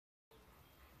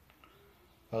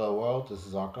Hello world, this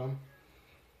is Arkham.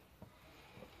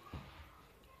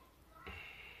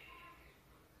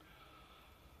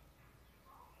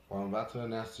 What I'm about to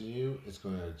announce to you is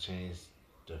going to change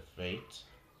the fate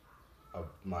of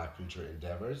my future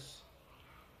endeavors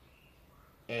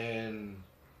and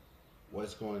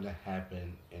what's going to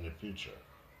happen in the future.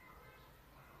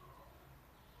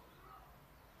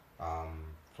 Um,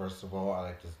 First of all, I'd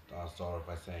like to start off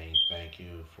by saying thank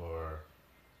you for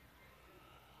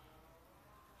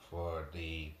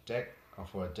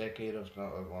for a decade of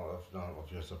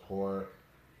your support.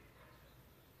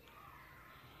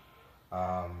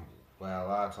 Um, we had a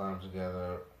lot of time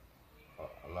together,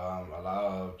 a lot of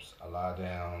ups, a lot of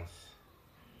downs.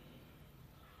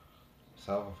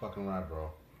 Self a fucking right,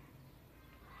 bro.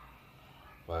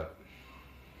 But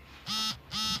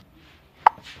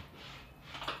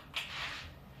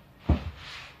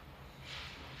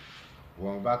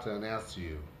what I'm about to announce to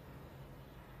you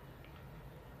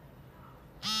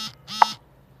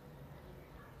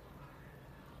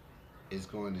is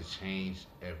going to change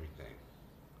everything.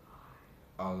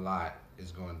 A lot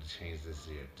is going to change this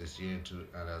year. This year,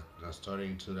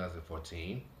 starting in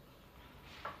 2014,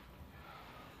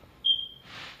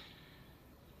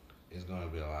 is going to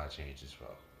be a lot of changes,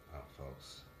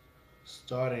 folks.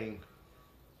 Starting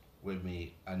with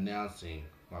me announcing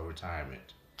my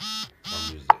retirement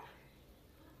from music.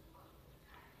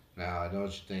 Now, I know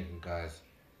what you're thinking, guys.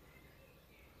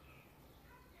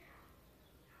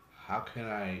 How can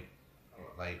I,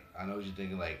 I know what you're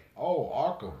thinking, oh,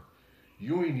 Arkham,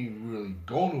 you ain't even really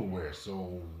go nowhere,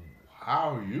 so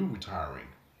how are you retiring?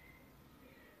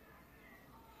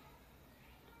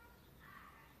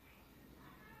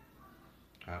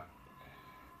 Uh,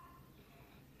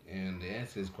 and the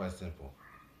answer is quite simple.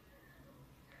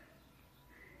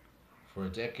 For a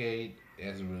decade, it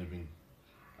hasn't really been.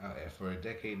 For a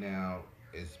decade now,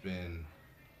 it's been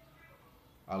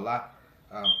a lot.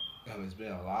 It's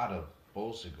been a lot of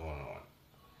bullshit going on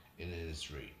in the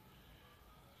industry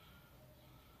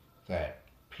that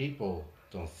people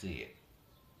don't see it.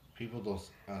 People don't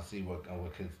see what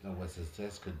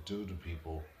success could do to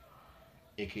people.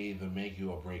 It can either make you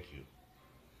or break you.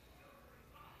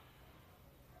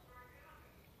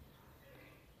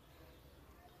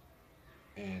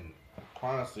 And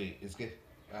quite honestly, it's getting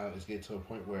to a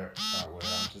point where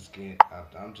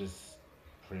I'm just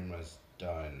pretty much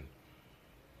done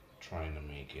trying to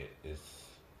make it.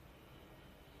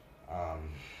 Um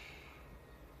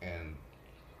and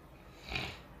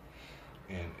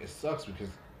and it sucks because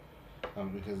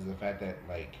of the fact that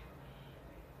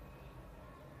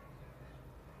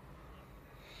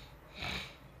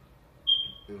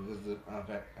it was the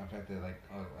fact that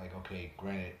okay,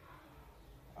 granted,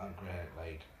 I'm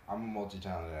a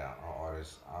multi-talented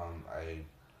artist. I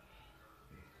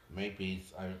make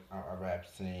beats, I rap,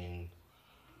 sing,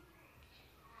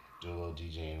 do a little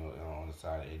DJing on the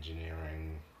side,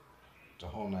 engineering, the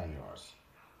whole 9 yards.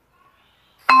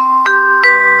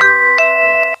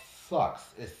 It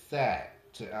sucks. It's sad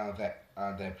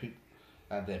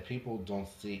that people don't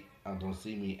see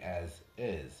me as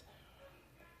is.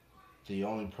 The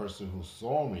only person who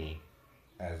saw me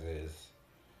as is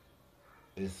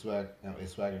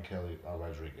Swagger Kelly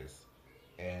Rodriguez,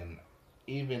 and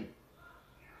even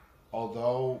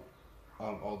although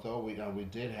although we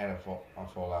did have a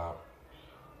fallout,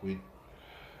 we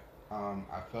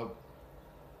I felt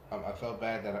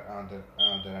bad that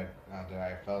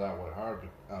I fell out with her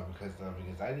because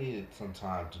I needed some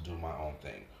time to do my own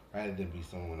thing rather than be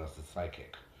someone else's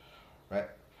psychic, right?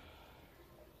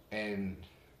 And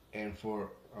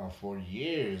for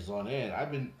years on end,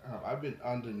 I've been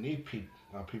underneath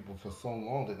people for so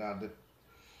long that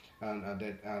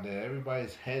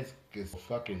everybody's heads get so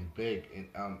fucking big and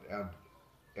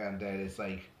that it's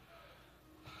like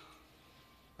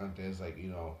and there's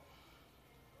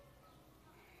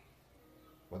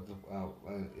what the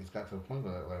it's got to the point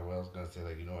where I was gonna say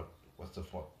what the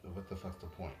fuck's the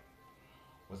point?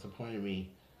 What's the point of me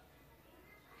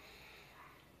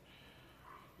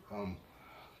um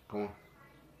going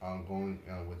going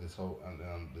with this whole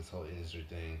industry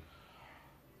thing?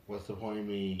 What's the point of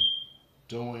me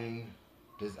doing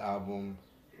this album,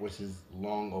 which is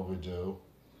long overdue,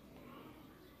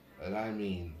 and I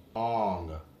mean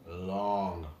long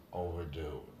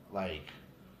overdue,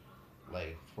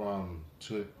 from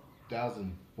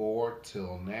 2004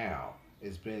 till now.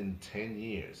 It's been 10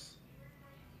 years,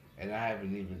 and I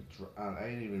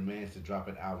ain't even managed to drop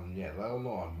an album yet, let alone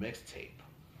a mixtape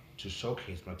to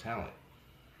showcase my talent.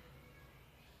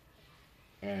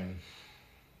 And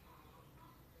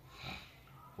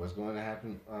what's going to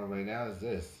happen right now is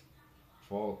this.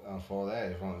 For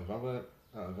that, if I'm gonna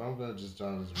if I'm gonna just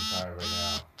retire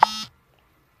right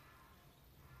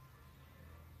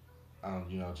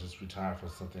now, just retire for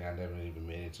something I never even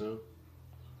made it to,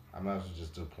 I might as well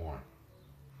just do porn,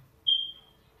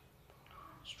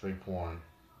 straight porn.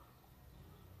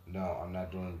 No, I'm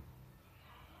not doing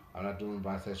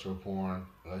bisexual porn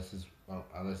unless it's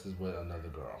with another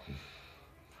girl.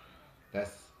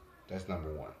 That's that's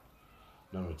number one.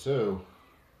 Number two,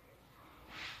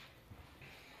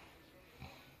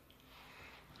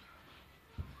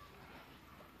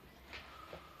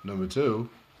 number two,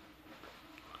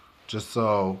 just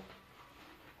so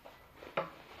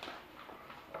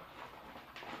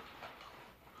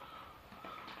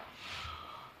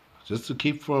just to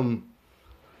keep from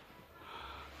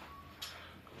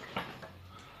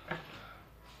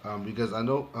because I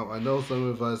know some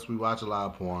of us we watch a lot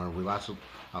of porn. We watch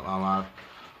a lot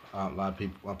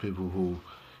of people who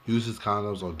uses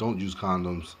condoms or don't use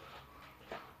condoms.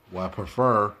 Well, I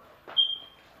prefer.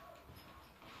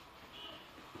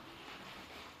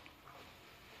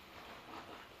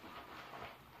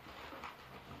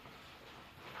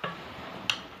 Let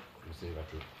me see if I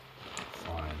can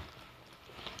find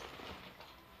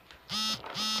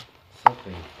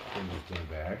something in this damn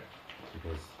bag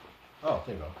because oh,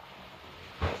 there you go.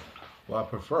 What I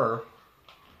prefer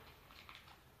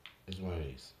is one of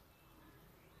these.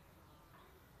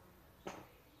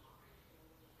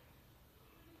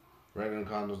 Regular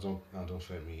condoms don't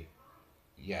fit me.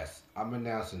 Yes, I'm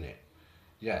announcing it.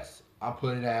 Yes, I'll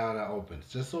put it out and open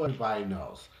just so everybody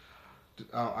knows.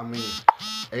 I mean,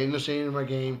 ain't no shame in my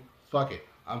game. Fuck it.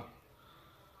 I'm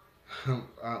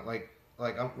like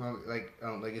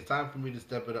it's time for me to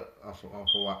step it up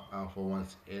for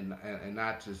once and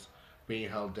not just being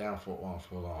held down for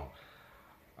long.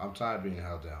 I'm tired of being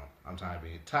held down. I'm tired of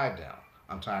being tied down.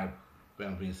 I'm tired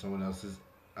of being someone else's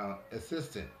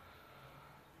assistant,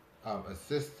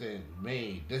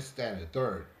 maid, this, that, and the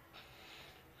third.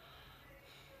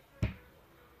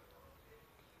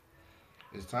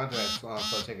 It's time to start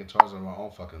taking charge of my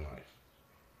own fucking life.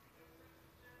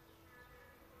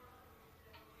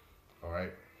 All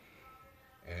right,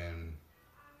 and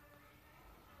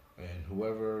and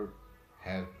whoever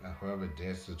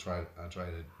dares to try to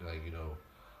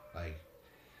like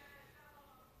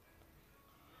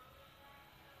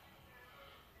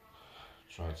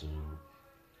try to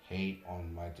hate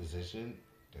on my decision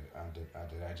that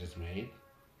I just made,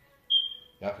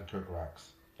 y'all can kick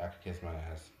rocks. Y'all can kiss my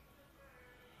ass.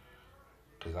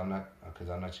 Cause I'm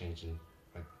not changing.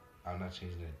 Like, I'm not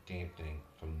changing a damn thing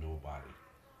from nobody.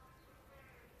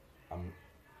 I'm,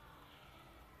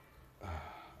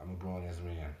 I'm a grown ass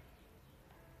man.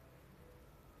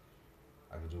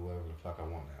 I can do whatever the fuck I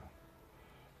want now.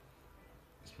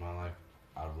 It's my life.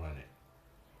 I run it.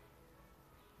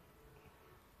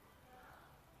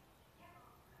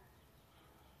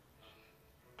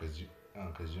 Cause you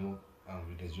don't, because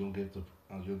you don't give the,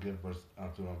 you don't give birth,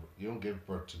 you don't give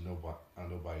birth to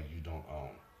nobody you don't own.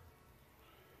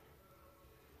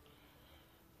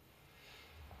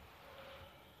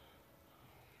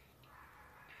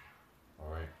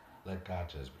 All right. Let God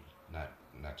judge me,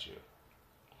 not you.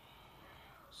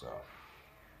 So.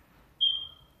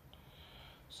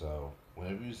 So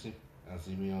whenever you see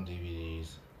me on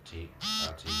DVDs,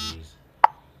 TVs,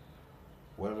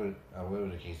 whatever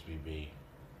the case may be,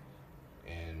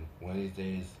 and one of these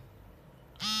days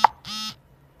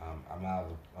I'm out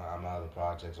of the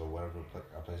projects or whatever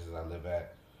places I live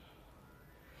at,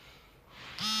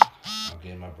 I'm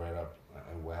getting my bread up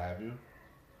and what have you.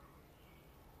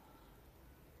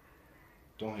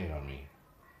 Don't hate on me.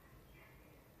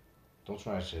 Don't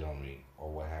try to shit on me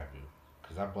or what have you,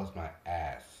 cause I bust my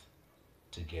ass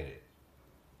to get it.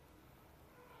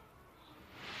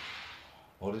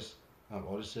 All this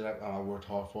shit I worked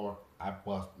hard for, I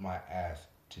bust my ass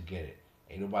to get it.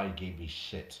 Ain't nobody gave me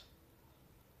shit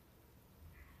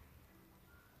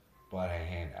but a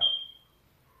handout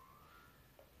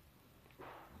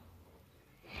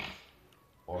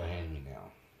or a hand me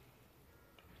down.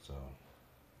 So,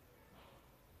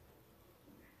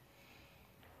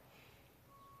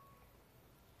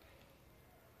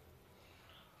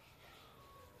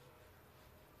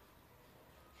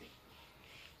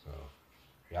 so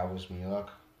y'all wish me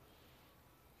luck.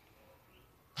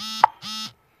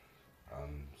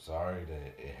 I'm sorry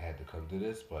that it had to come to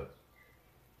this, but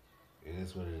it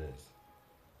is what it is.